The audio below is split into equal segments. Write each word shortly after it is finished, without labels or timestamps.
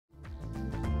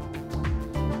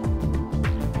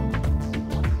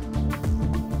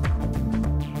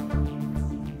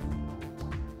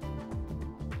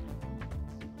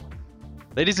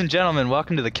Ladies and gentlemen,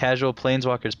 welcome to the Casual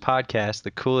Planeswalkers podcast, the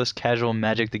coolest casual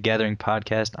Magic the Gathering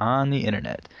podcast on the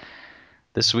internet.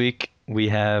 This week we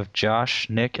have Josh,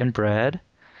 Nick, and Brad,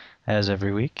 as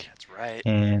every week. That's right.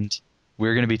 And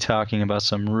we're going to be talking about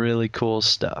some really cool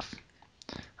stuff.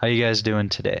 How you guys doing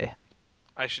today?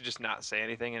 I should just not say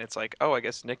anything, and it's like, oh, I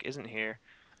guess Nick isn't here.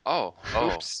 Oh,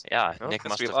 Oops. yeah. Well, Nick guess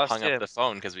must we have lost hung up him. the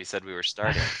phone because we said we were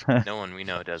starting. No one we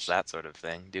know does that sort of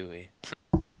thing, do we?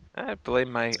 I blame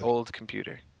my old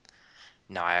computer.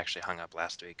 No, I actually hung up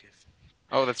last week.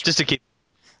 Oh, that's Just to keep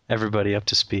everybody up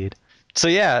to speed. So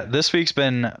yeah, this week's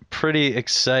been pretty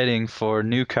exciting for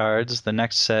new cards. The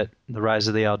next set, The Rise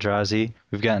of the Eldrazi.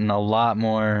 We've gotten a lot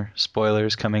more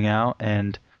spoilers coming out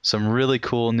and some really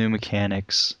cool new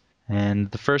mechanics.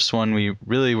 And the first one we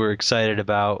really were excited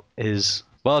about is,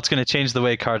 well, it's going to change the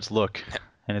way cards look,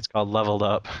 and it's called Leveled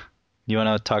Up. You want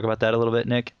to talk about that a little bit,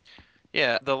 Nick?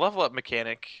 Yeah, the level up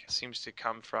mechanic seems to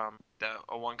come from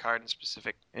a one card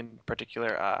in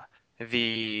particular,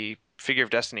 the Figure of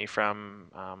Destiny from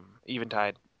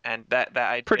Eventide, and that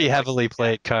idea, Pretty heavily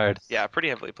played card. Yeah, pretty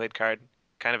heavily played card,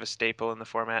 kind of a staple in the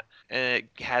format, and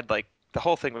it had the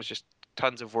whole thing was just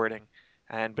tons of wording,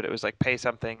 but it was like pay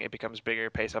something, it becomes bigger,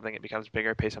 pay something, it becomes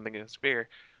bigger, pay something, it becomes bigger,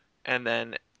 and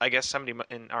then I guess somebody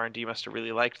in R&D must have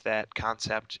really liked that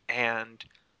concept and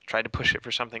tried to push it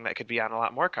for something that could be on a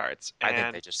lot more cards. I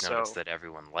think they just noticed that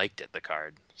everyone liked it, the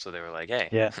card, so they were like, hey.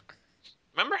 Yeah.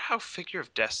 Remember how Figure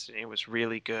of Destiny was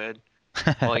really good?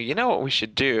 Well, you know what we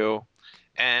should do?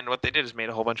 And what they did is made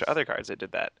a whole bunch of other cards that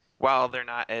did that. While they're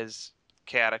not as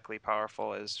chaotically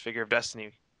powerful as Figure of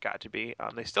Destiny got to be,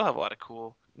 they still have a lot of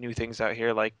cool new things out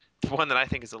here. Like, the one that I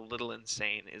think is a little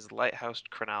insane is Lighthouse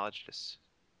Chronologist.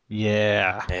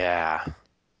 Yeah. Yeah.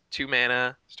 2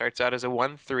 mana, starts out as a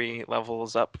 1/3,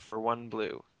 levels up for 1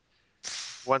 blue.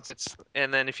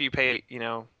 And then if you pay,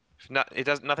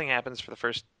 nothing happens for the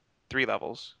first 3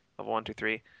 levels, level 1, 2,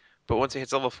 3. But once it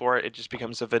hits level 4, it just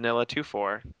becomes a vanilla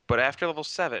 2/4. But after level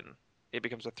 7, it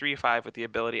becomes a 3/5 with the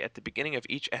ability at the beginning of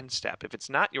each end step. If it's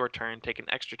not your turn, take an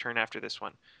extra turn after this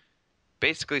one.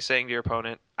 Basically saying to your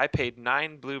opponent, I paid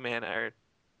 9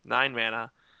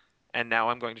 mana, and now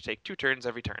I'm going to take 2 turns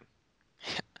every turn.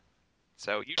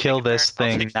 So you Kill take a turn, this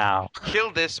thing now. Kill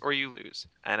this or you lose.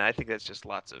 And I think that's just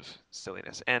lots of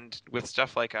silliness. And with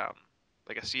stuff like a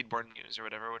Seedborn Muse or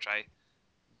whatever, which I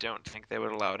don't think they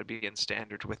would allow to be in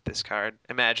standard with this card.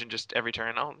 Imagine just every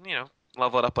turn,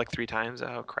 level it up like 3 times.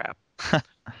 Oh crap.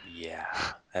 Yeah,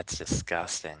 that's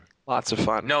disgusting. Lots of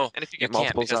fun. No, and if you you get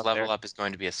can't multiples because out level there. up is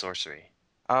going to be a sorcery.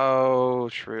 Oh,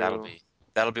 true.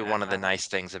 That'll be one of the nice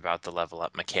things about the level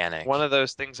up mechanic. One of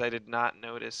those things I did not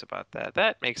notice about that.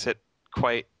 That makes it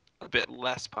quite a bit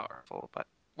less powerful, but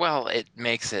Well, it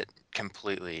makes it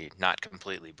not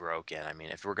completely broken. I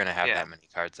mean, if we're going to have Yeah. that many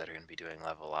cards that are going to be doing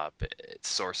level up,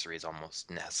 sorcery is almost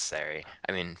necessary.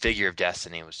 I mean, Figure of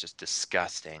Destiny was just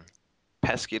disgusting.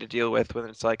 pesky to deal with when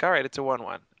it's like, all right, it's a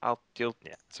 1/1. I'll deal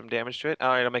some damage to it.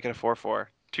 All right, I'll make it a 4/4.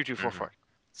 2/2/4/4.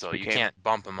 So you can't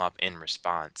bump them up in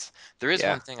response. There is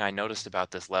Yeah. one thing I noticed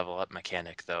about this level up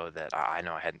mechanic, though, that I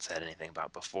know I hadn't said anything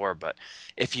about before, but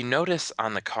if you notice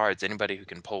on the cards, anybody who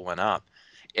can pull one up,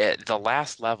 the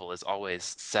last level is always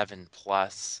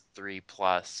 7+,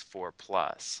 3+,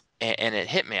 4+. And it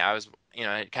hit me. I was,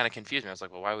 it kind of confused me. I was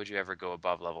like, well, why would you ever go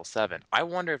above level 7? I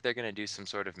wonder if they're going to do some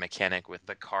sort of mechanic with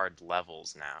the card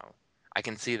levels now. I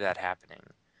can see that happening.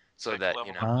 So like that,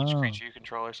 level up each creature you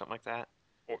control or something like that.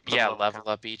 Yeah, level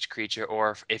up each creature,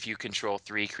 or if you control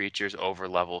 3 creatures over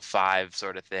level 5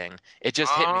 sort of thing. It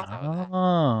just hit me,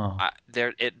 though.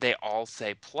 They all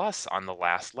say plus on the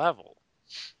last level.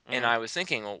 And I was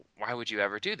thinking, well, why would you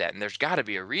ever do that? And there's got to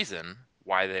be a reason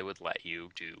why they would let you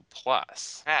do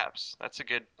plus. Perhaps. That's a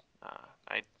good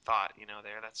thought,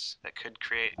 there. That could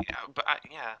create, but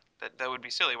that would be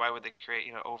silly. Why would they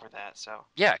create, over that? So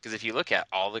Yeah, because if you look at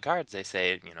all the cards, they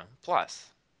say, plus.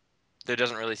 There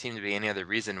doesn't really seem to be any other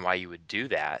reason why you would do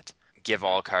that. Give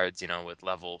all cards, with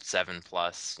level 7+,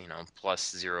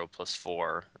 +0, +4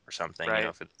 or something,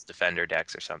 Right. for those defender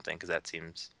decks or something, because that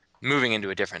seems moving into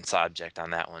a different subject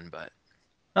on that one. But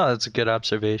Oh, that's a good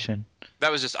observation.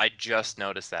 that was I just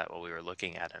noticed that while we were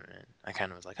looking at it, and I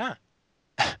kind of was like, huh.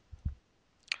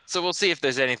 So we'll see if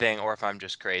there's anything, or if I'm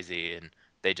just crazy and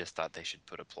they just thought they should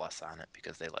put a plus on it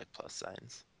because they like plus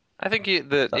signs. I think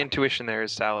the intuition there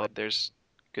is solid. There's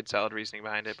good solid reasoning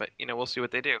behind it, but we'll see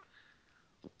what they do.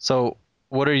 So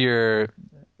what are your...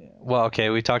 Well, okay,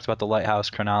 we talked about the Lighthouse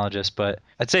Chronologist, but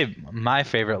I'd say my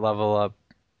favorite level up,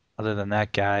 other than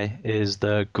that guy, is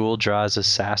the Ghoul-Dra's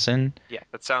Assassin. Yeah,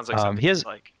 that sounds like something he has...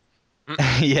 like.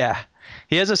 Yeah.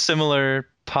 He has a similar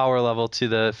power level to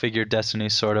the figure Destiny,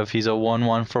 sort of. He's a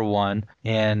 1/1 for 1,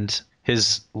 and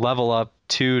his level up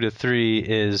 2 to 3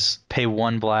 is pay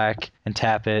 1 black and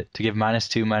tap it to give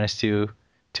 -2/-2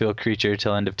 to a creature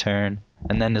till end of turn.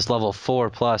 And then his level 4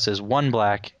 plus is 1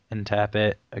 black and tap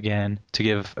it again to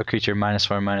give a creature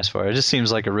 -4/-4. It just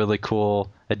seems like a really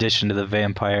cool addition to the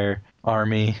vampire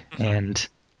army, and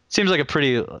seems like a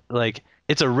pretty, like,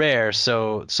 it's a rare,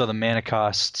 so the mana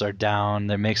costs are down.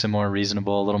 That makes it more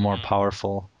reasonable, a little more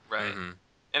powerful. Right.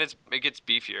 And it gets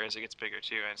beefier as it gets bigger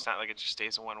too, and it's not like it just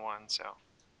stays a 1/1. So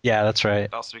Yeah, that's right.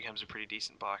 it also becomes a pretty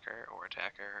decent blocker or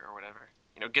attacker or whatever.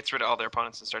 Gets rid of all their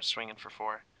opponents and starts swinging for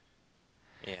 4.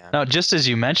 Yeah. Now, just as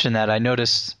you mentioned that, I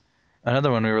noticed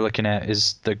another one we were looking at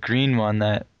is the green one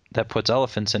that puts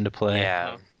elephants into play.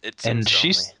 Yeah, it And seems to only.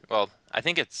 she's Well, I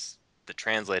think it's the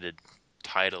translated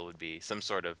title would be some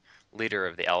sort of leader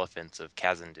of the elephants of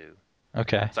Kazandu.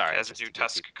 okay. Sorry, As a just new to give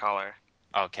Tusk people- collar.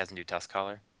 Oh, Kazandu Tusk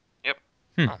Collar. Yep.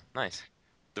 Hmm. Oh, nice.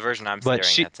 The version I'm But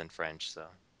staring she- at's in French, so.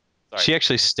 Sorry. She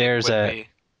actually stays Would at be.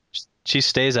 she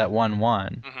stays at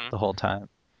 1/1 Mhm. the whole time.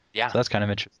 Yeah. So that's kind of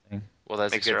interesting. Well,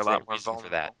 that's Makes a her good a lot more reason for that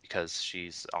vulnerable. because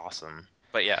she's awesome.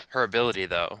 But yeah, her ability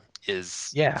though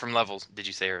is Yeah. from levels. Did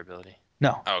you say her ability?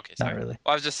 No, Oh, okay, not sorry. really.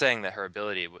 Well, I was just saying that her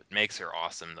ability what makes her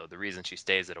awesome though. The reason she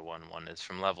stays at a 1/1 is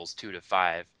from levels 2 to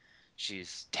 5,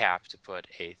 she's tapped to put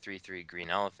a 3/3 green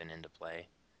elephant into play,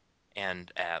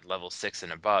 and at level 6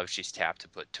 and above, she's tapped to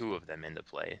put 2 of them into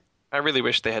play. I really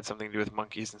wish they had something to do with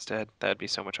monkeys instead. That'd be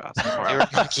so much awesome. They were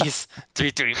monkeys,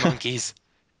 3/3 monkeys.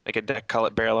 Make a deck, call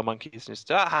it Barrel of Monkeys. Just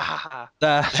ha ha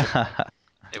ha.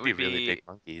 It It'd be would really big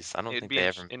monkeys. I don't It'd think be they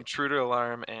ever. Intruder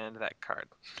Alarm and that card.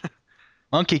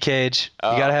 Monkey Cage.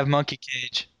 You gotta have Monkey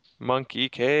Cage. Monkey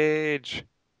Cage.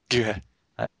 Yeah.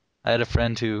 I had a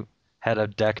friend who had a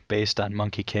deck based on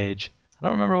Monkey Cage. I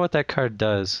don't remember what that card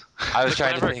does. I was Like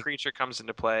trying to whenever a think. creature comes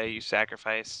into play, you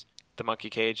sacrifice the Monkey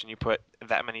Cage and you put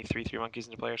that many 3/3 monkeys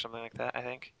into play or something like that, I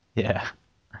think. Yeah.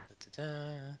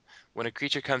 Da-da-da. When a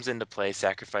creature comes into play,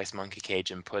 sacrifice Monkey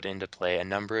Cage and put into play a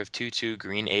number of 2/2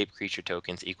 green ape creature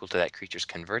tokens equal to that creature's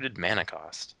converted mana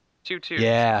cost. 2/2.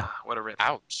 Yeah. Ah, what a rip.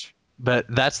 Ouch. But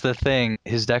that's the thing.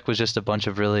 His deck was just a bunch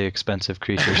of really expensive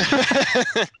creatures.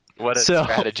 What a So-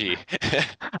 strategy.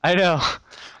 I know.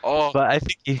 Oh, But I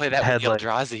think he play that had with like,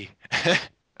 Eldrazi.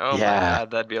 Oh my Yeah.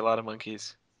 god, that'd be a lot of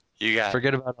monkeys. You got.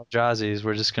 forget about Eldrazi's.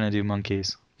 We're just gonna do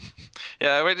monkeys.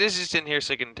 Yeah, this is just in here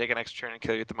so I can take an extra turn and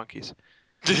kill you with the monkeys.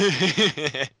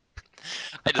 I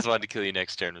just wanted to kill you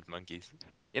next turn with monkeys.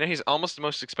 He's almost the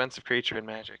most expensive creature in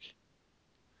Magic.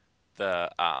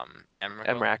 The Emrakul.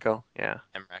 Emrakul, yeah.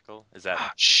 Emrakul? Is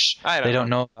that? Shh. I don't They know. don't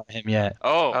know about him yet.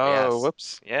 Oh, Oh, yes.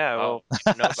 whoops. Yeah, well, Oh,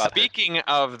 I know about the- speaking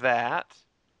of that,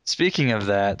 Speaking of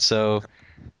that, so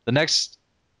the next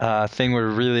thing we're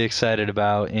really excited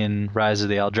about in Rise of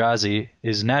the Eldrazi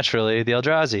is naturally the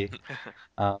Eldrazi.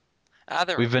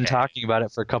 they're We've been okay. talking about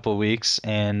it for a couple weeks,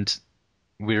 and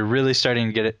we're really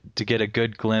starting to get a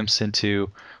good glimpse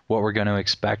into what we're going to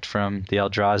expect from the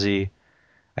Eldrazi.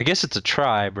 I guess it's a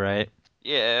tribe, right?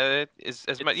 yeah, it is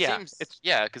as It much. Yeah, seems, it's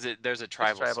yeah, because there's a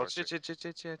tribal tribal. sorcery.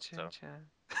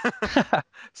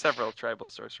 Several tribal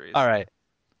sorceries. All right.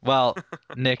 Well,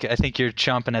 Nick, I think you're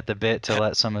chomping at the bit to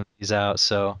let some of these out.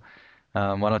 So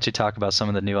why don't you talk about some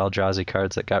of the new Eldrazi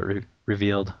cards that got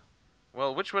revealed?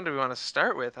 Well, which one do we want to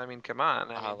start with? I mean, come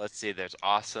on. I mean, Let's see. There's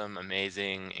awesome,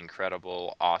 amazing,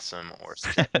 incredible, awesome, or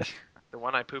skip. the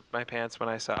one I pooped my pants when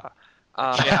I saw.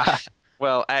 Yeah.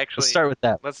 Well, actually, Let's start with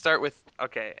that. let's start with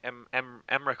okay,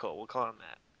 Emrakul. We'll call him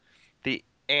that. The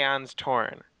Aeon's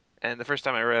Torn. And the first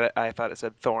time I read it, I thought it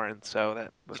said Thorn, so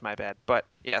that was my bad. But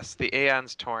yes, the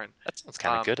Aeon's Torn. That sounds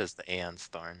kind of good as the Aeon's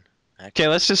Thorn. Okay,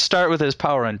 let's just start with his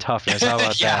power and toughness. How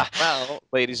about Yeah. that? Well,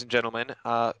 ladies and gentlemen,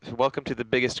 welcome to the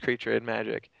biggest creature in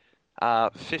Magic.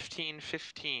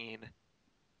 15/15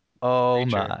 Oh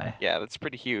creature. my. Yeah, that's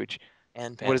pretty huge.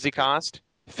 And What does he Panther. cost?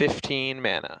 15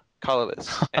 mana.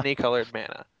 Colorless. Any colored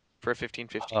mana for a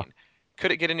 15/15.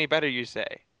 Could it get any better, you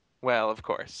say? Well, of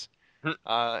course.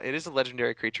 It is a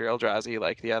legendary creature, Eldrazi,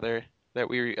 like the other that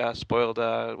we spoiled,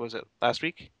 was it last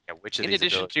week? Yeah, which of In these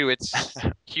addition abilities? to its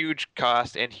huge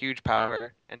cost and huge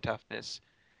power and toughness,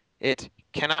 it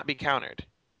cannot be countered.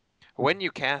 When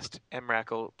you cast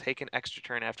Emrakul, take an extra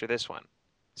turn after this one.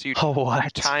 So you Oh,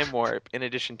 what? time warp in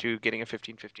addition to getting a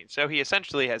 15/15. So he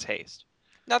essentially has haste.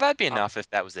 No, that'd be enough if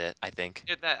that was it, I think.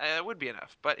 That would be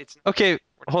enough, but it's Okay,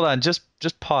 hold on. Just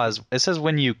pause. It says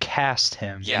when you cast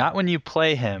him, Yeah. not when you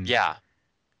play him. Yeah.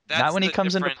 Not when he the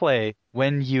comes into different- play.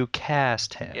 When you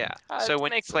cast him. Yeah. It So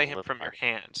when you makes it play a him little from your harder.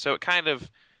 hand, so it kind of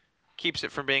keeps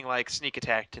it from being like sneak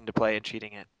attacked into play and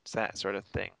cheating it. It's that sort of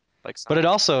thing. Like some But it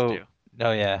creatures also. do.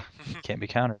 Oh yeah, can't be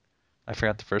countered. I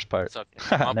forgot the first part. So if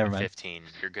you come up Never with mind. 15,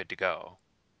 you're good to go.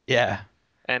 Yeah.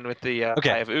 And with the Eye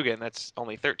Okay. of Ugin, that's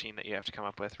only 13 that you have to come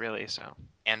up with, really. So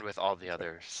And with all the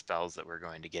other spells that we're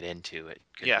going to get into, it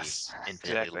could be yes, infinitely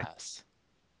exactly. less.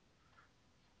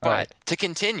 All But right. to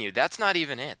continue, that's not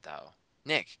even it, though.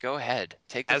 Nick, go ahead.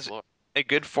 Take the As floor. a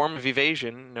good form of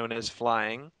evasion, known as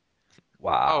flying. Oh,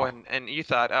 Wow. and you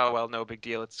thought, oh well, no big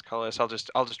deal. It's colorless. I'll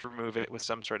just remove it with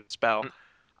some sort of spell.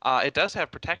 It does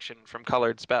have protection from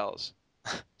colored spells.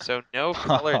 So no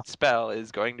colored spell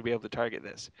is going to be able to target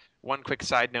this. One quick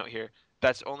side note here.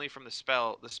 That's only from the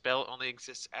spell. The spell only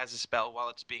exists as a spell while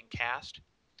it's being cast.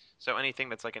 So anything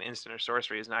that's like an instant or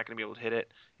sorcery is not going to be able to hit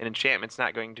it. An enchantment's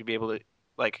not going to be able to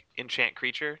like enchant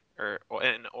creature or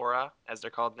an aura as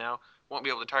they're called now won't be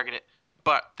able to target it.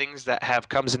 But things that have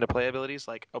comes into play abilities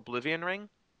like Oblivion Ring,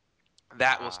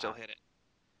 that will still Ah, hit it.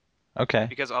 Okay.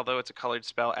 Because although it's a colored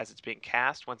spell as it's being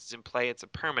cast, once it's in play, it's a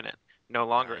permanent, no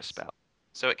longer a nice. spell.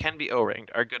 So it can be O-ringed.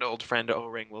 Our good old friend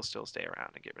O-ring will still stay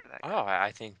around and get rid of that Oh, guy.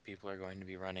 I think people are going to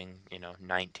be running,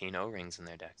 19 O-rings in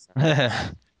their decks.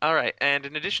 All right, and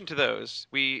in addition to those,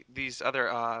 these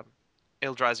other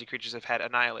Eldrazi creatures have had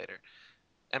Annihilator.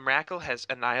 Emrakul has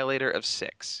Annihilator of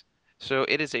 6. So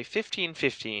it is a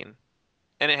 15/15,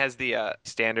 and it has the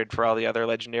standard for all the other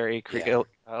legendary Yeah.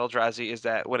 Eldrazi is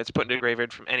that when it's put into a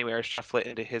graveyard from anywhere,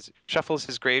 shuffles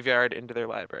his graveyard into their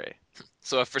library.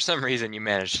 So if for some reason you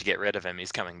manage to get rid of him,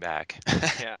 he's coming back.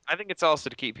 Yeah, I think it's also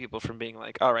to keep people from being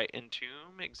like, all right,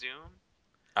 Entomb, Exhume,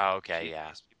 Oh, okay, keep yeah.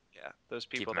 those people, yeah, those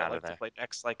Keep people him that out of like to there. play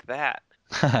decks like that.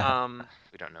 Um,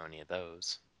 We don't know any of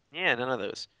those. yeah, none of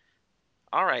those.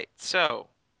 All right, so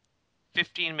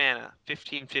 15 mana,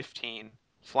 15/15.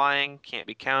 Flying, can't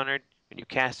be countered. When you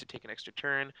cast it, take an extra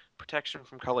turn. Protection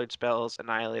from colored spells,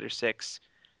 Annihilator 6.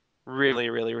 Really,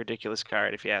 really ridiculous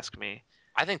card, if you ask me.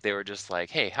 I think they were just like,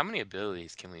 hey, how many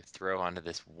abilities can we throw onto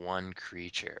this one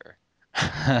creature?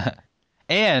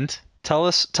 And tell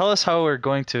us how we're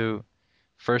going to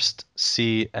first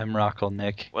see Emrakul,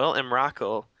 Nick. Well,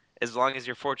 Emrakul, as long as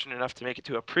you're fortunate enough to make it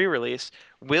to a pre-release,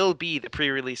 will be the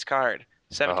pre-release card.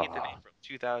 17th of Oh, April,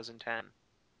 2010.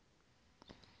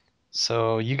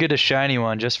 So you get a shiny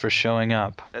one just for showing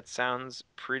up. That sounds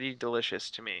pretty delicious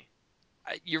to me.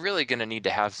 you're really gonna need to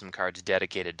have some cards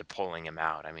dedicated to pulling him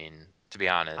out. I mean, to be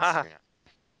honest, Ah,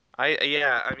 you're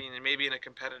not. I mean, maybe in a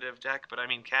competitive deck, but I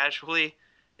mean, casually,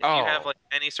 if you have Oh, like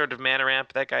any sort of mana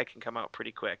ramp, that guy can come out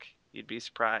pretty quick. You'd be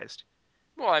surprised.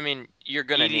 well, I mean, you're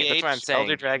gonna need. That's what I'm EDH, Elder saying.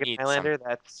 You Dragon need some. Highlander,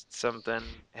 that's something.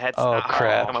 Heads Oh not hard to Oh come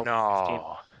crap. up with 16.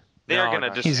 no, They are no, gonna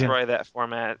no, He's no. gonna destroy that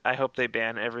format. I hope they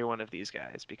ban every one of these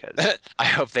guys because I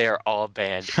hope they are all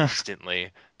banned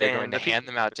instantly. They're going man, to the hand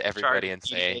people them out to in charge everybody of and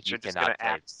say, EDH "You are just gonna cannot play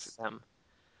axe this." them.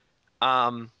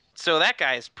 So that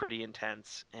guy is pretty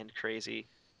intense and crazy.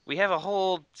 We have a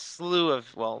whole slew of,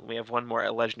 well, we have one more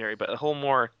legendary, but a whole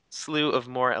more slew of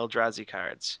more Eldrazi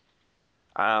cards.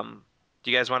 Do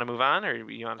you guys want to move on, or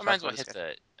you want I to might talk as well about this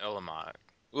hit guy? the Ulamog.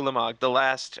 Ulamog, the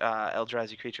last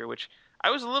Eldrazi creature, which I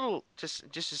was a little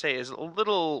just to say is a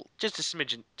little just a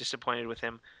smidgen disappointed with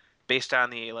him, based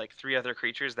on the like three other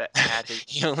creatures that had his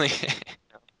He only. you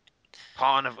know,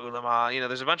 Pawn of Ulamog.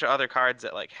 There's a bunch of other cards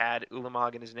that like had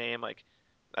Ulamog in his name, like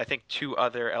I think two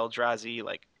other Eldrazi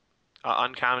like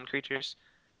uncommon creatures.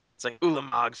 It's like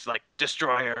Ulamog's like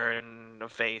destroyer and a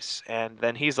face, and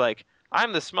then he's like,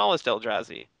 I'm the smallest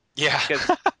Eldrazi Yeah.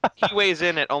 because he weighs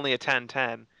in at only a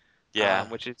 10/10, Yeah.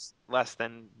 which is less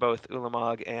than both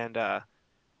Ulamog and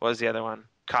what was the other one?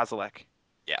 Kozilek.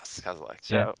 Yes, Kozilek.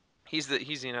 yeah. So he's the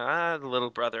little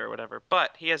brother or whatever,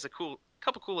 but he has a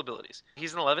couple cool abilities.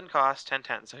 He's an 11 cost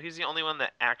 10/10, so he's the only one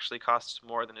that actually costs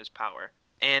more than his power.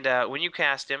 And when you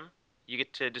cast him, you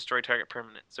get to destroy target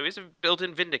permanent. So he's a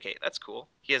built-in Vindicate. That's cool.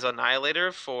 He has Annihilator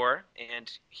of 4,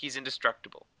 and he's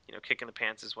indestructible. Kicking the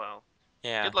pants as well.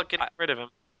 Yeah. Good luck getting rid of him.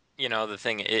 The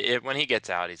thing, when he gets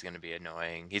out, he's going to be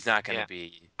annoying. He's not going to Yeah,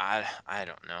 be. I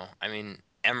don't know. I mean,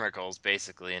 Emrakul's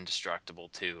basically indestructible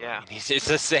too. I yeah. mean, it's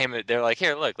the same. They're like,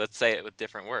 here, look, let's say it with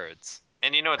different words.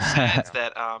 And what's sad You is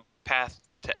know? that Path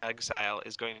to Exile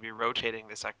is going to be rotating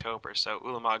this October, so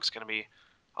Ulamog's going to be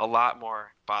a lot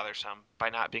more bothersome by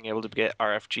not being able to get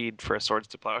RFG'd for a Swords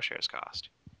to Plowshares cost.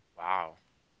 Wow.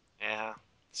 Yeah.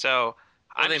 So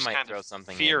Well, I'm they just might kind of throw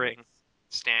something in with. fearing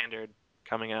Standard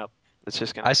coming up. It's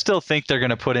just I gonna. still think they're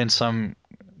gonna put in some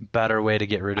better way to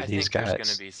get rid I of these think there's going to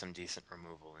guys. be some decent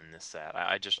removal in this set.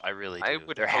 I really I do.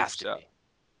 would There hope has to so. be.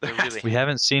 There There has really to We be. has.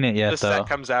 haven't seen it yet The set though.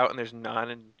 comes out and there's none,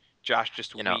 and Josh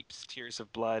just You know, weeps tears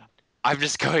of blood. I'm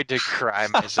just going to cry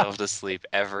myself to sleep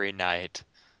every night.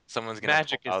 Someone's going to pull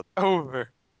Magic is out. over.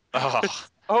 Oh.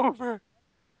 It's over.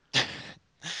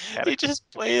 He just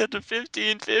played a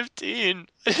 15/15.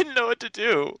 I didn't know what to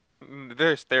do.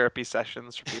 There's therapy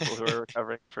sessions for people who are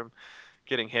recovering from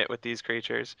getting hit with these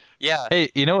creatures. Yeah. Hey,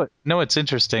 you know what? Know what's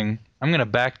interesting? I'm gonna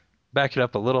back it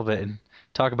up a little bit and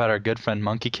talk about our good friend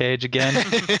Monkey Cage again.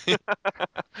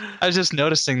 I was just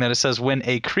noticing that it says when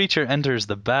a creature enters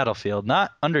the battlefield,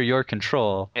 not under your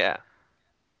control. Yeah.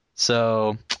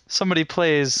 So somebody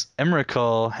plays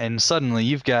Emrakul, and suddenly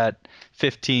you've got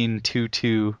 15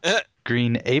 2/2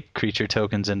 green ape creature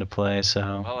tokens into play.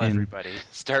 So Well, in everybody,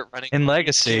 start running in Monkey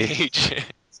Legacy, Cage.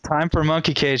 it's time for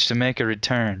Monkey Cage to make a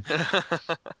return.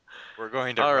 We're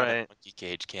going to All run a right. Monkey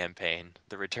Cage campaign.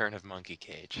 The Return of Monkey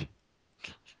Cage.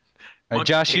 Monkey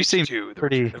Josh, you Cage seem 2, The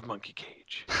pretty. Return of Monkey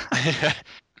Cage.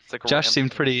 It's like Josh Rambo.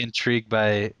 seemed pretty intrigued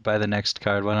by the next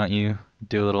card. Why don't you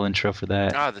do a little intro for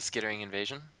that? Ah, the Skittering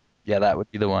Invasion. Yeah, that would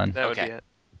be the one. That would Okay. be it.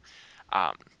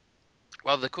 Um,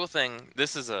 well, the cool thing,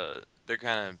 they're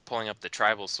kind of pulling up the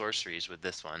tribal sorceries with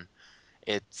this one.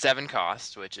 It's 7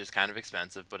 cost, which is kind of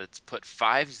expensive, but it's put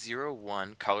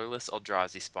 5/0/1 colorless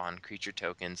Eldrazi spawn creature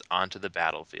tokens onto the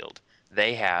battlefield.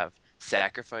 They have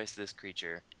sacrifice this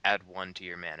creature, add 1 to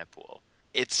your mana pool.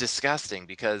 It's disgusting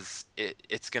because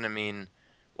it's going to mean,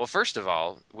 well, first of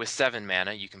all, with 7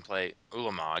 mana, you can play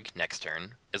Ulamog next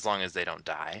turn, as long as they don't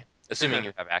die. Assuming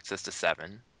you have access to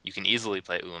 7, you can easily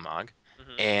play Ulamog.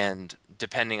 And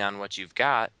depending on what you've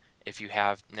got, if you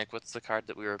have, Nick, what's the card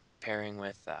that we were pairing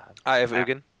with? I have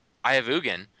Ugin. I have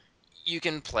Ugin. You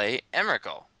can play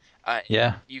Emrakul.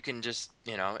 Yeah. You can just,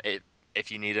 if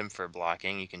you need him for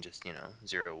blocking, you can just,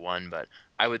 0/1. But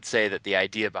I would say that the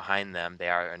idea behind them, they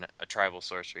are a tribal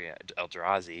sorcery,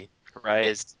 Eldrazi, Right.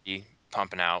 is to be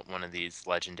pumping out one of these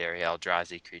legendary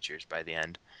Eldrazi creatures by the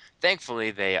end. Thankfully,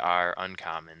 they are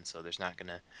uncommon, so there's not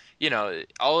gonna,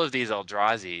 all of these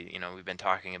Eldrazi, we've been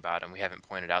talking about, and we haven't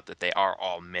pointed out that they are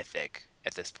all mythic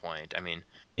at this point. I mean,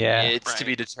 Yeah. it's to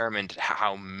be Right. determined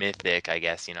how mythic, I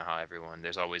guess, how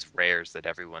there's always rares that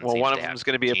everyone Well, one seems of to them have is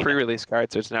going to be a 15 of. pre-release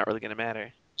card, so it's not really going to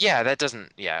matter. Yeah, that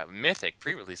doesn't, yeah, mythic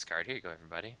pre-release card. Here you go,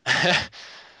 everybody.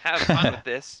 Have fun with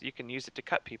this. You can use it to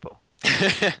cut people.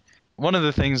 One of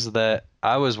the things that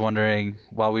I was wondering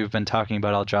while we've been talking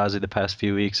about Eldrazi the past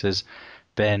few weeks has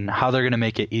been how they're going to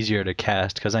make it easier to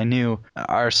cast, because I knew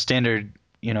our standard,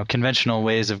 conventional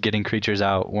ways of getting creatures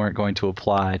out weren't going to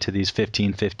apply to these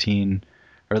 15/15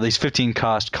 or at least 15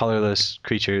 cost colorless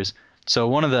creatures. So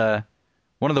one of the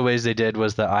ways they did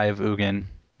was the Eye of Ugin,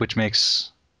 which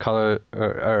makes color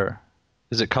or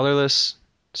is it colorless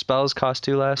spells cost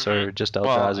 2 less or just Well,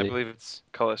 I Eldrazi? believe it's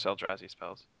colorless Eldrazi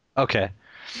spells. Okay.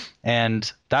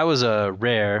 And that was a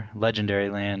rare legendary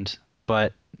land,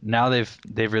 but now they've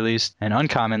released an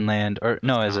uncommon land, or That's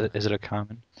no, common. is it a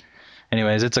common?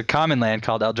 Anyways, it's a common land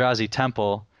called Eldrazi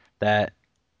Temple that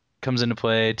comes into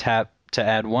play. Tap to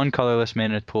add 1 colorless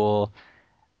mana pool,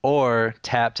 or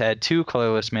tap to add 2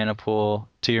 colorless mana pool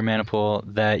to your mana pool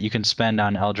that you can spend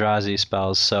on Eldrazi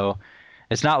spells. So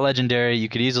it's not legendary. You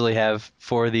could easily have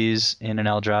 4 of these in an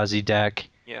Eldrazi deck,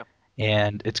 Yeah.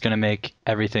 and it's going to make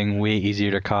everything way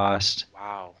easier to cost.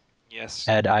 Wow. Yes.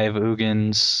 Add Eye of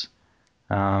Ugins.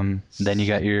 Then you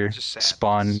got your Just sad.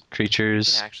 spawn You can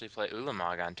creatures. actually play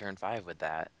Ulamog on turn 5 with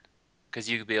that. Because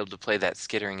you could be able to play that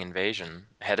Skittering Invasion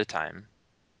ahead of time.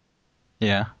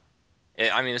 Yeah.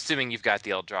 I mean, assuming you've got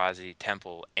the Eldrazi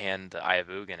Temple and the Eye of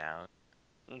Ugin out.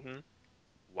 Mm-hmm.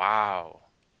 Wow.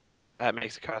 That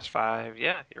makes it cost 5.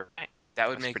 Yeah, you're right. That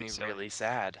would That's make pretty me silly. really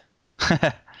sad.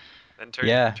 Then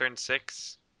Yeah. turn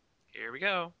 6. Here we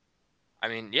go. I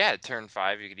mean, yeah, turn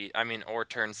 5 you could or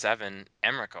turn 7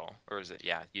 Emrakul, or is it?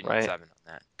 Yeah, you need Right. 7 on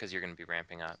that because you're going to be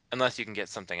ramping up unless you can get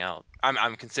something else. I'm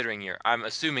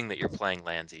assuming that you're playing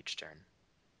lands each turn.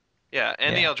 Yeah,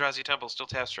 and the Yeah. Eldrazi Temple still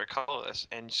taps for a colorless,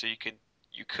 and so you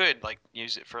could like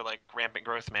use it for like rampant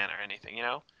growth mana or anything, you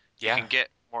know? You Yeah. can get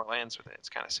more lands with it. It's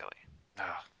kind of silly.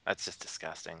 Oh, that's just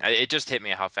disgusting. It just hit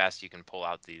me how fast you can pull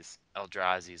out these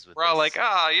Eldrazi's with We're all like,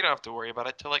 this. you don't have to worry about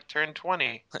it till like turn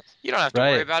 20. You don't have to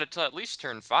worry Right. about it till at least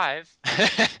turn 5.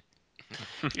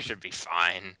 You should be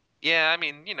fine. Yeah, I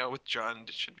mean, with Jund,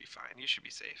 it should be fine. You should be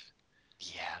safe.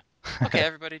 Yeah. Okay,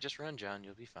 everybody, just run, John.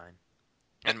 You'll be fine.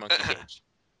 And Monkey Cage.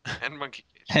 And Monkey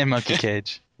Cage. Hey, Monkey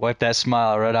Cage. Wipe that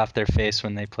smile right off their face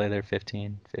when they play their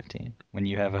 15/15, when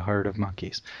you have a herd of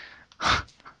monkeys.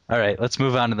 All right, let's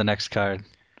move on to the next card.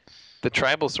 The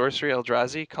tribal sorcery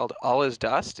Eldrazi called All Is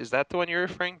Dust. Is that the one you're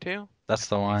referring to? That's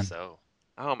the Believe one. so.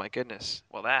 Oh my goodness.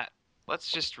 Well,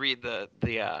 let's just read the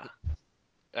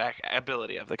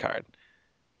ability of the card.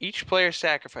 Each player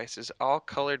sacrifices all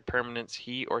colored permanents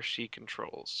he or she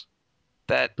controls.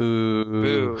 That Boo.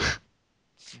 boo.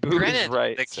 Boo is Granted,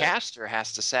 right, the sir. caster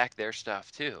has to sack their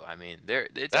stuff too. I mean,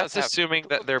 it does That's have assuming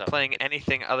that cool they're stuff. playing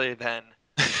anything other than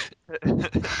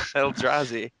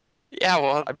Eldrazi. Yeah,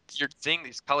 well, I'm you're seeing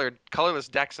these colorless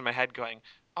decks in my head going,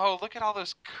 "Oh, look at all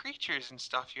those creatures and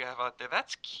stuff you have out there.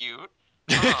 That's cute.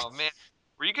 Oh man,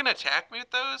 were you gonna attack me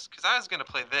with those? Because I was gonna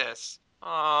play this.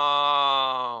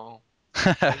 Oh,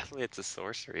 thankfully it's a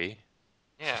sorcery.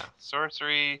 yeah.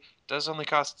 Sorcery does only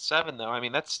cost 7 though. I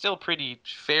mean, that's still pretty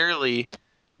fairly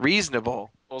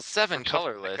reasonable Well, for seven something to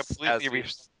colorless, completely as we've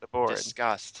reset the board.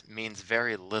 discussed, means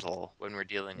very little when we're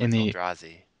dealing In with the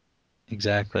Eldrazi.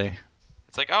 exactly.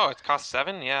 It's like, oh, it costs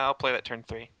 7. Yeah, I'll play that turn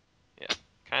 3. Yeah,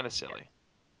 kind of Yeah. silly.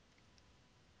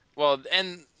 Well,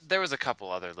 and there was a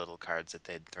couple other little cards that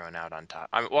they'd thrown out on top.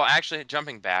 Well, actually,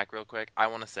 jumping back real quick, I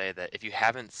want to say that if you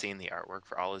haven't seen the artwork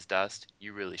for All Is Dust,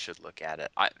 you really should look at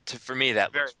it. For me,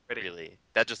 that Very looks pretty.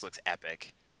 that just looks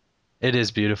epic. It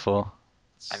is beautiful.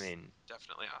 I It's mean,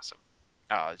 definitely awesome.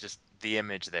 oh, just the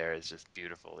image there is just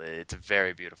beautiful. It's a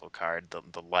very beautiful card.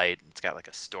 The light, it's got like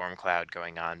a storm cloud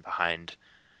going on behind.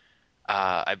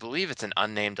 I believe it's an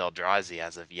unnamed Eldrazi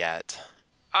as of yet,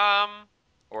 Um,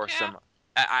 or yeah, some.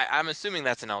 I'm assuming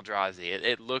that's an Eldrazi.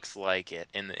 It looks like it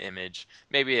in the image.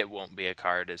 Maybe it won't be a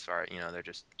card as far, they're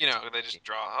just it's they pretty. just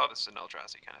draw, oh, this is an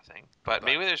Eldrazi kind of thing. But But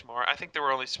maybe there's more. I think there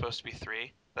were only supposed to be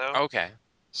 3, though. okay.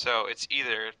 So it's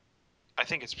either, I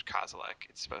think it's Kozilek,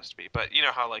 it's supposed to be. But you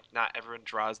know how, like, not everyone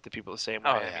draws the people the same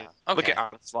Oh way? I mean, yeah. look at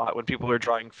Okay. Onslaught when people are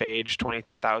drawing Phage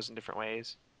 20,000 different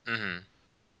ways. Mhm.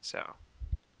 So,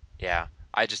 Yeah.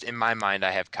 I just in my mind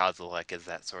I have Kozilek as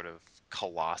that sort of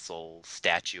colossal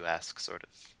statuesque sort of,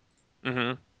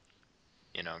 mm-hmm.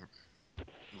 you know,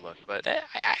 look. But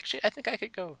I think I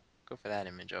could go for that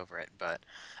image over it. But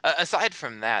aside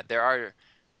from that, there are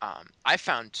I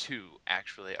found two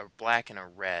actually, a black and a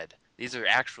red. These are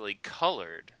actually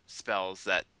colored spells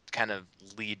that kind of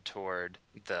the lead toward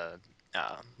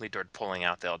pulling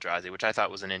out the Eldrazi, which I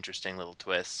thought was an interesting little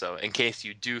twist. So in case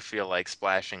you do feel like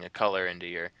splashing a color into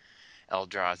your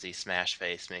Eldrazi Smash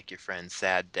Face Make Your Friends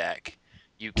Sad deck,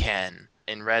 you can.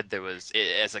 In red, there was,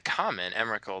 as a common,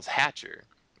 Emrakul's Hatcher,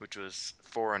 which was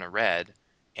 4 and a red,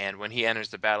 and when he enters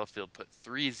the battlefield, put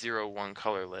 3/0/1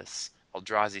 colorless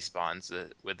Eldrazi spawns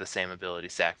with the same ability,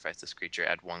 sacrifice this creature,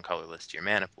 add 1 colorless to your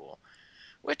mana pool.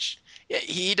 Which, yeah,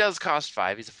 he does cost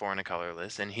 5, he's a 4 and a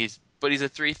colorless, and he's a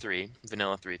 3/3,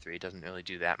 vanilla 3/3, doesn't really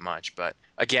do that much, but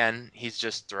again, he's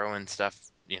just throwing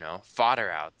stuff, fodder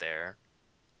out there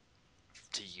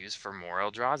to use for more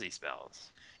Eldrazi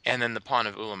spells. And then the Pawn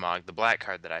of Ulamog, the black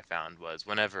card that I found, was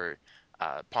whenever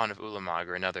Pawn of Ulamog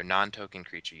or another non-token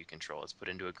creature you control is put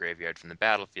into a graveyard from the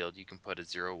battlefield, you can put a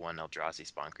 0/1 Eldrazi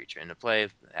spawn creature into play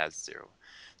as 0.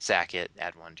 Sack it,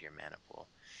 add 1 to your mana pool.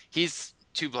 He's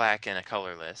 2 black and a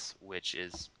colorless, which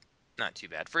is not too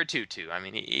bad. For a 2/2, I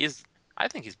mean, I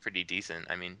think he's pretty decent.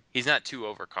 I mean, he's not too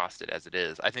overcosted as it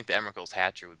is. I think the Emrakul's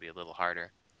Hatcher would be a little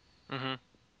harder. Mm-hmm.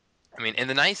 I mean, and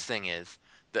the nice thing is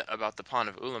that about the Pawn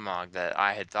of Ulamog that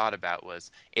I had thought about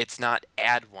was it's not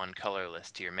add 1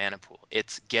 colorless to your mana pool.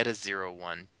 It's get a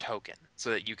 0/1 token so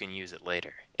that you can use it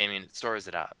later. I mean, it stores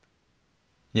it up,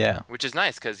 Yeah. which is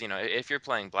nice because, if you're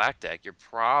playing black deck, you're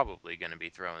probably going to be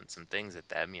throwing some things at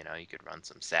them. You could run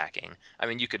some sacking. I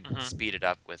mean, you could Mm-hmm. speed it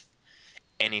up with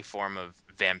any form of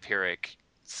vampiric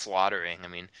slaughtering. I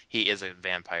mean, he is a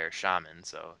vampire shaman,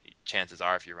 so chances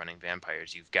are if you're running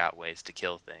vampires, you've got ways to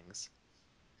kill things.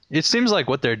 It seems like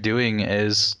what they're doing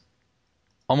is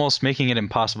almost making it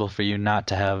impossible for you not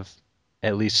to have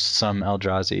at least some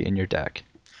Eldrazi in your deck.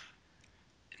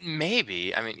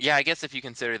 Maybe. I mean, yeah, I guess if you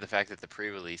consider the fact that the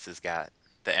pre-release has got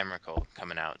the Emrakul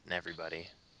coming out and everybody.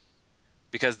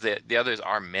 Because the others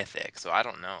are mythic, so I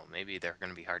don't know. Maybe they're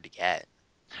going to be hard to get.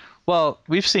 Well,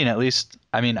 we've seen at least,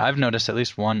 I mean, I've noticed at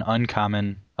least one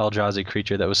uncommon Eldrazi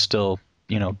creature that was still,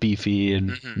 beefy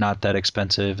and Hmm. not that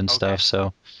expensive and Okay. stuff.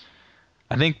 So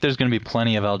I think there's going to be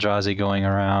plenty of Eldrazi going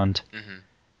around. Hmm.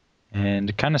 And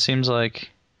it kind of seems like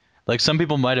some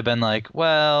people might have been like,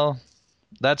 well,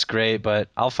 that's great, but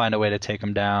I'll find a way to take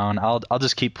them down. I'll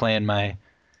just keep playing my,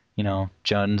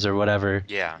 Juns or whatever.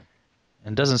 Yeah.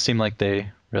 And it doesn't seem like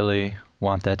they really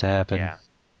want that to happen. Yeah.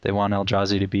 They want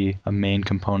Eldrazi to be a main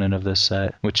component of this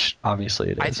set, which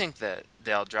obviously it I is. think that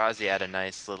the Eldrazi add a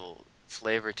nice little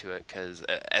flavor to it because,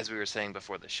 as we were saying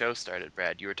before the show started,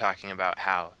 Brad, you were talking about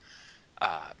how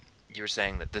uh, you were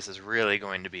saying that this is really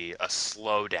going to be a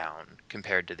slowdown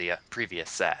compared to the previous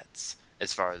sets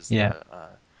as far as Yeah, the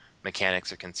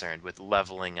mechanics are concerned with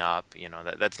leveling up.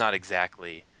 That's not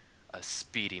exactly a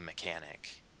speedy mechanic.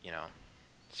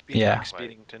 Speed Not yeah. like quite.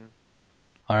 Speedington.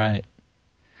 All right.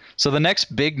 So the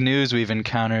next big news we've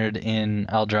encountered in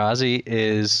Eldrazi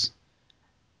is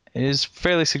is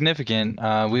fairly significant.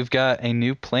 We've got a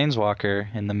new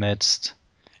Planeswalker in the midst.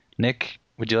 Nick,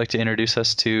 would you like to introduce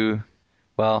us to,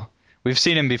 well, we've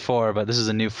seen him before, but this is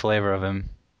a new flavor of him.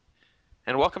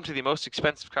 And welcome to the most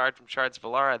expensive card from Shards of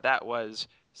Alara. That was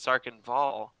Sarkhan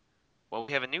Vol. Well,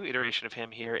 we have a new iteration of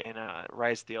him here in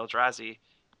Rise of the Eldrazi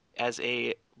as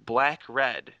a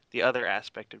black-red, the other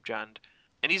aspect of Jund.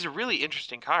 And he's a really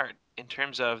interesting card in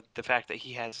terms of the fact that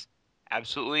he has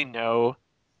absolutely no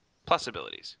plus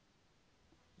abilities,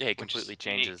 Yeah, he which completely is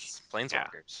unique. changes Yeah,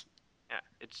 planeswalkers. yeah.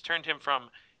 It's turned him from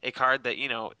a card that,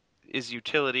 is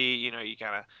utility, you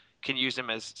kind of can use him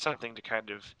as something to kind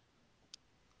of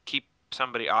keep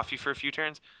somebody off you for a few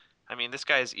turns. I mean, this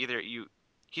guy is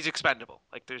he's expendable.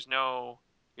 Like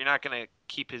you're not gonna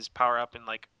keep his power up and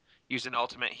like use an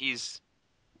ultimate. He's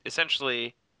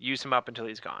essentially use him up until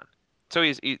he's gone. So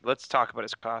let's talk about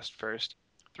his cost first.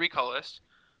 3 colorless,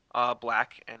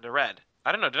 black and a red.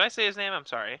 I don't know. Did I say his name? I'm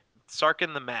sorry.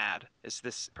 Sarkhan the Mad is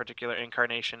this particular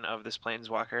incarnation of this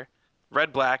planeswalker.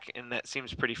 Red black, and that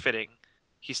seems pretty fitting.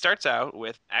 He starts out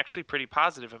with actually pretty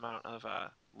positive amount of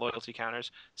loyalty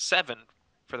counters, 7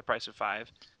 for the price of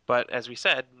 5. But as we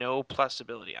said, no plus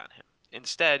ability on him.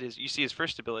 Instead, you see his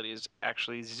first ability is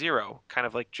actually 0, kind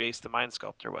of like Jace the Mind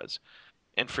Sculptor was.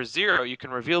 And for 0, you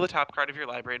can reveal the top card of your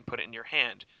library and put it in your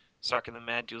hand. Sarkhan the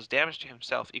Mad deals damage to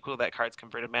himself equal to that card's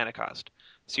converted mana cost.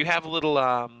 So you have a little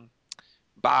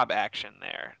Bob action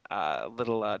there, a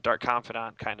little Dark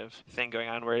Confidant kind of thing going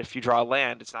on, where if you draw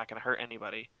land, it's not going to hurt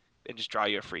anybody and just draw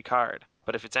you a free card.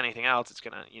 But if it's anything else, it's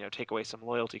going to take away some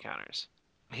loyalty counters.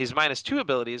 His -2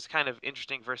 ability is kind of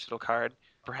interesting, versatile card,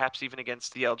 perhaps even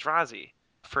against the Eldrazi.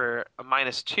 For a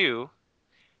 -2,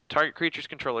 target creature's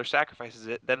controller sacrifices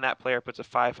it, then that player puts a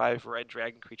 5/5 red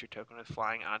dragon creature token with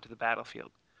flying onto the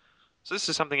battlefield. So this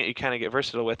is something that you kind of get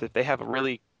versatile with. If they have a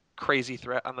really crazy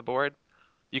threat on the board,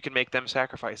 you can make them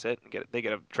sacrifice it and they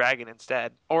get a dragon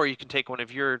instead. Or you can take one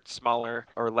of your smaller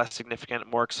or less significant,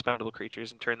 more expendable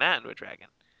creatures and turn that into a dragon,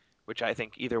 which I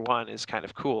think either one is kind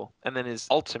of cool. And then his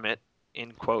ultimate,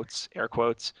 in quotes, air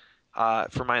quotes,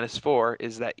 for -4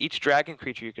 is that each dragon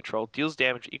creature you control deals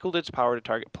damage equal to its power to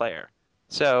target player.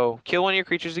 So kill one of your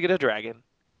creatures to get a dragon,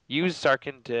 use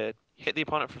Sarkhan to hit the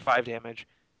opponent for 5 damage,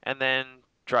 and then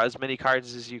draw as many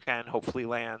cards as you can, hopefully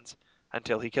lands,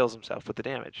 until he kills himself with the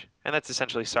damage. And that's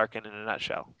essentially Sarkhan in a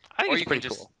nutshell. I think Or it's you can pretty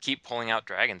just cool. keep pulling out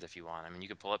dragons if you want. I mean, you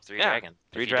could pull up 3 Yeah, dragons.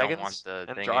 3 If you don't want dragons the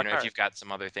and thing, draw a if card. you've got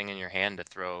some other thing in your hand to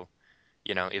throw,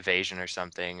 evasion or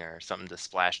something to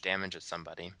splash damage at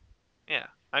somebody, Yeah,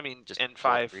 I mean, just and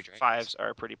pull up 3 dragons. fives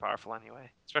are pretty powerful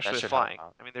anyway, especially That with should help flying.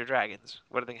 out. I mean, they're dragons.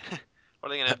 What are they?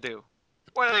 What are they gonna do?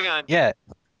 What are they gonna do? Yeah,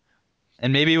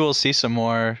 and maybe we'll see some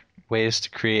more ways to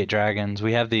create dragons.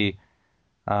 We have the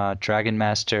Dragon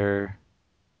Master.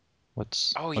 Oh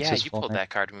What's yeah, his you full pulled name? that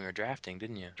card when we were drafting,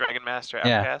 didn't you? Dragon Master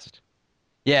Yeah, Outcast.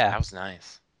 yeah. That was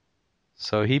nice.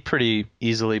 So he pretty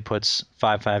easily puts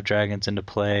 5/5 dragons into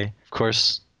play. Of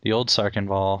course, the old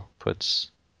Sarkhan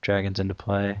puts dragons into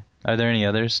play. Are there any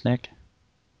others, Nick?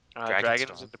 Dragons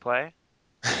Dragonstorm. into play.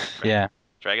 Yeah.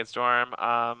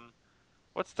 Dragonstorm.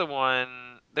 What's the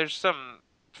one? There's some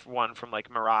one from like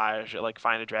Mirage, like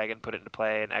find a dragon, put it into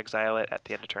play, and exile it at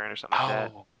the end of turn or something like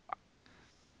that. Oh,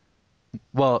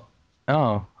 Well,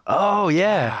 oh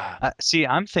yeah. yeah. See,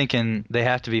 I'm thinking they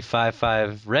have to be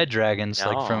 5/5 red dragons,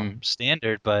 like No, from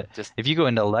standard. But just if you go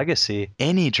into Legacy,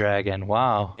 any dragon,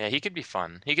 wow. yeah, he could be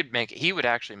fun. He would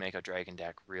actually make a dragon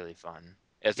deck really fun,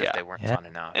 as if Yeah, they weren't Yeah, fun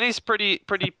enough. and he's pretty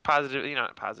positive.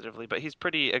 Not positively, but he's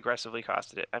pretty aggressively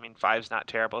costed it. I mean, five's not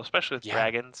terrible, especially with Yeah,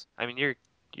 dragons. I mean,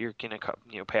 you're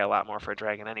gonna pay a lot more for a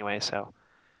dragon anyway. So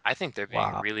I think they're being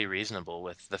wow. really reasonable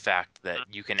with the fact that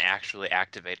you can actually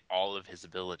activate all of his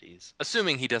abilities,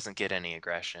 assuming he doesn't get any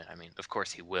aggression. I mean, of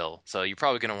course he will. So you're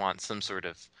probably going to want some sort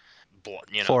of,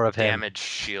 4 of him. damage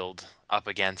shield up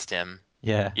against him.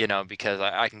 Yeah, Because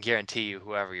I can guarantee you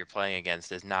whoever you're playing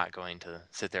against is not going to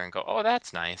sit there and go, oh,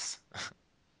 that's nice.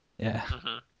 yeah.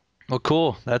 hmm Well,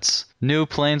 cool. That's new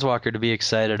Planeswalker to be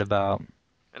excited about.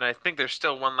 and I think there's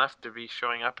still one left to be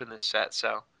showing up in this set.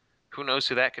 So who knows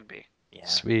who that could be? Yeah.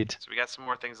 Sweet. So we got some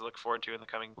more things to look forward to in the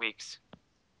coming weeks.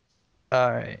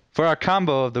 All right. For our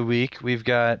combo of the week, we're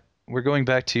going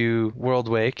back to World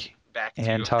Wake Back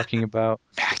and to talking about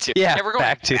Back to yeah, we're going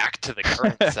back to back to the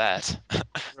current set.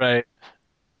 right.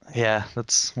 Yeah,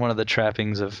 that's one of the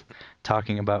trappings of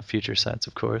talking about future sets,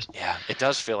 of course. Yeah, it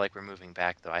does feel like we're moving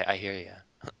back though. I hear you.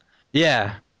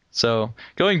 Yeah. So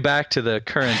going back to the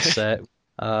current set,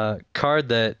 card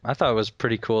that I thought was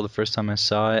pretty cool the first time I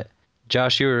saw it.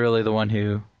 Josh, you were really the one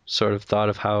who sort of thought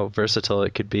of how versatile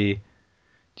it could be.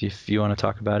 If you want to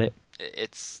talk about it?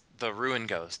 It's the Ruin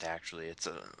Ghost, actually. It's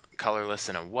a colorless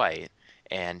and a white,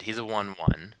 and he's a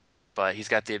 1/1, but he's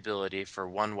got the ability for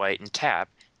 1 white and tap,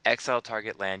 exile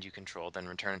target land you control, then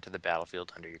return it to the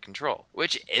battlefield under your control,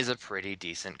 which is a pretty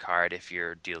decent card if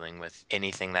you're dealing with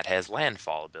anything that has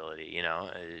landfall ability, you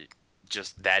know?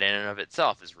 Just that in and of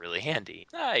itself is really handy.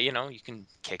 You know, you can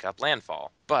kick up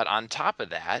landfall. But on top of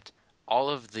that, all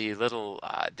of the little,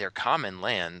 their common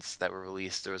lands that were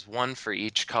released, there was one for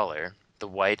each color. The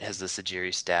white has the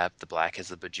Sajiri Steppe, the black has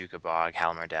the Bojuka Bog,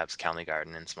 Halimar Depths, County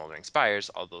Garden, and Smoldering Spires.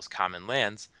 All those common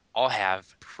lands all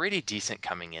have pretty decent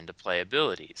coming into play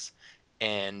abilities.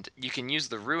 And you can use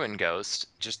the Ruin Ghost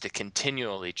just to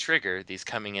continually trigger these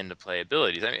coming into play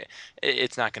abilities. I mean,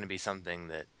 it's not going to be something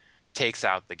that takes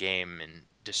out the game and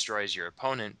destroys your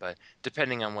opponent, but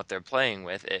depending on what they're playing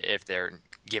with, if they're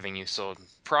giving you soul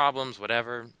problems,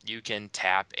 whatever, you can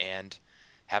tap and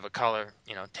have a color,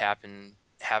 you know, tap and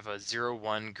have a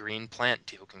 0/1 green plant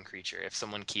token creature. If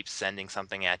someone keeps sending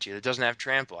something at you that doesn't have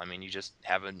trample, I mean, you just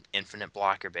have an infinite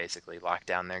blocker, basically lock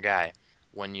down their guy.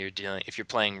 When you're dealing, if you're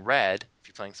playing red, if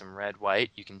you're playing some red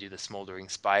white, you can do the Smoldering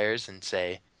Spires and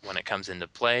say, when it comes into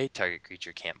play, target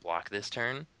creature can't block this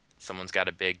turn. Someone's got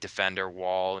a big defender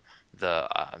wall. The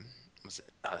is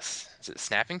it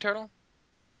Snapping Turtle?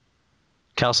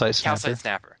 Calcite Calcite Snapper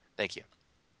Snapper. Thank you.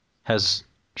 has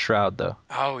Shroud though.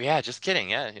 Oh yeah, just kidding.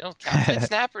 Yeah, you know, Calcite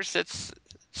Snapper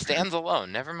stands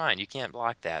alone. Never mind, you can't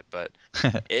block that. But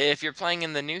if you're playing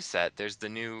in the new set, there's the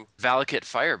new Valakut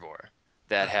Firebore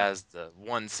that has the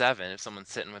 1/7. If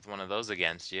someone's sitting with one of those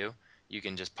against you, you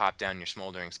can just pop down your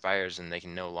Smoldering Spires and they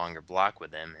can no longer block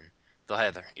with them, and they'll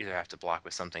either have to block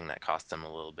with something that costs them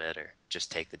a little bit or just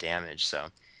take the damage. So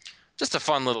just a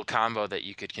fun little combo that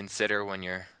you could consider when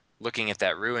you're looking at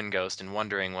that Ruin Ghost and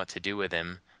wondering what to do with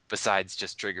him besides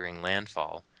just triggering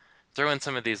landfall. Throw in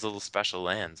some of these little special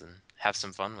lands and have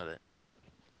some fun with it.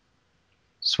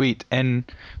 Sweet. And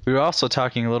we were also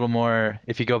talking a little more,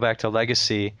 if you go back to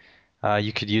Legacy,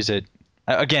 you could use it,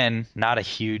 again, not a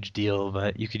huge deal,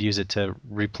 but you could use it to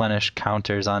replenish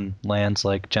counters on lands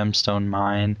like Gemstone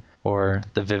Mine or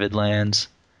the Vivid lands.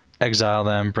 Exile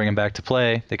them, bring them back to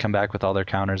play. They come back with all their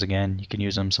counters again. You can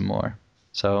use them some more.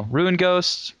 So Ruin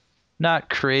Ghost, not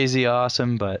crazy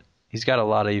awesome, but he's got a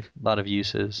lot of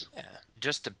uses. Yeah,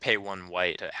 just to pay 1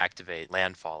 white to activate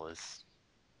landfall is,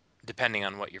 depending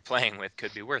on what you're playing with,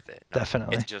 could be worth it.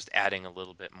 Definitely. It's just adding a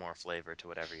little bit more flavor to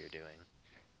whatever you're doing.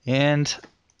 And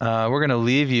we're going to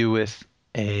leave you with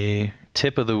a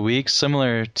tip of the week,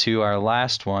 similar to our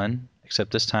last one, except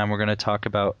this time we're going to talk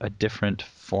about a different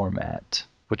format.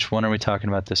 Which one are we talking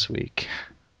about this week?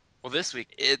 Well, this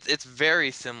week, it's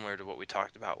very similar to what we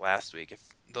talked about last week. If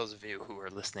those of you who were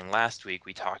listening last week,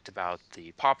 we talked about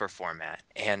the Pauper format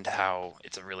and how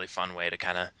it's a really fun way to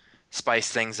kind of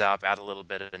spice things up, add a little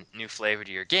bit of a new flavor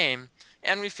to your game.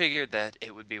 And we figured that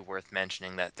it would be worth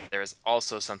mentioning that there is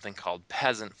also something called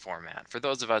Peasant format. For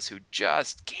those of us who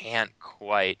just can't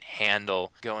quite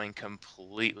handle going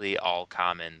completely all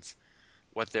commons,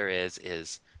 what there is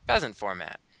Peasant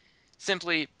format.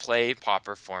 Simply play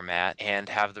Pauper format and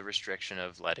have the restriction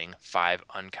of letting 5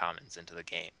 uncommons into the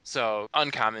game. So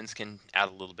uncommons can add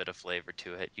a little bit of flavor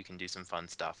to it. You can do some fun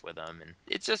stuff with them, and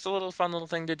it's just a little fun little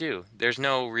thing to do. There's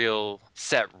no real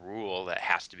set rule that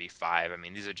has to be 5. I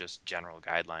mean, these are just general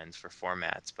guidelines for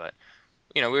formats, but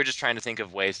you know, we were just trying to think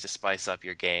of ways to spice up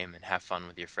your game and have fun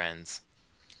with your friends.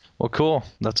 Well, cool.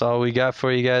 That's all we got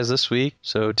for you guys this week.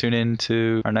 So tune in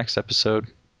to our next episode.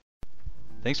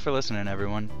 Thanks for listening,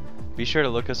 everyone. Be sure to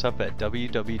look us up at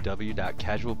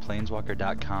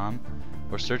www.casualplaneswalker.com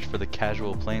or search for the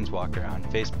Casual Planeswalker on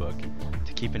Facebook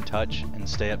to keep in touch and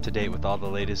stay up to date with all the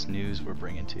latest news we're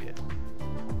bringing to you.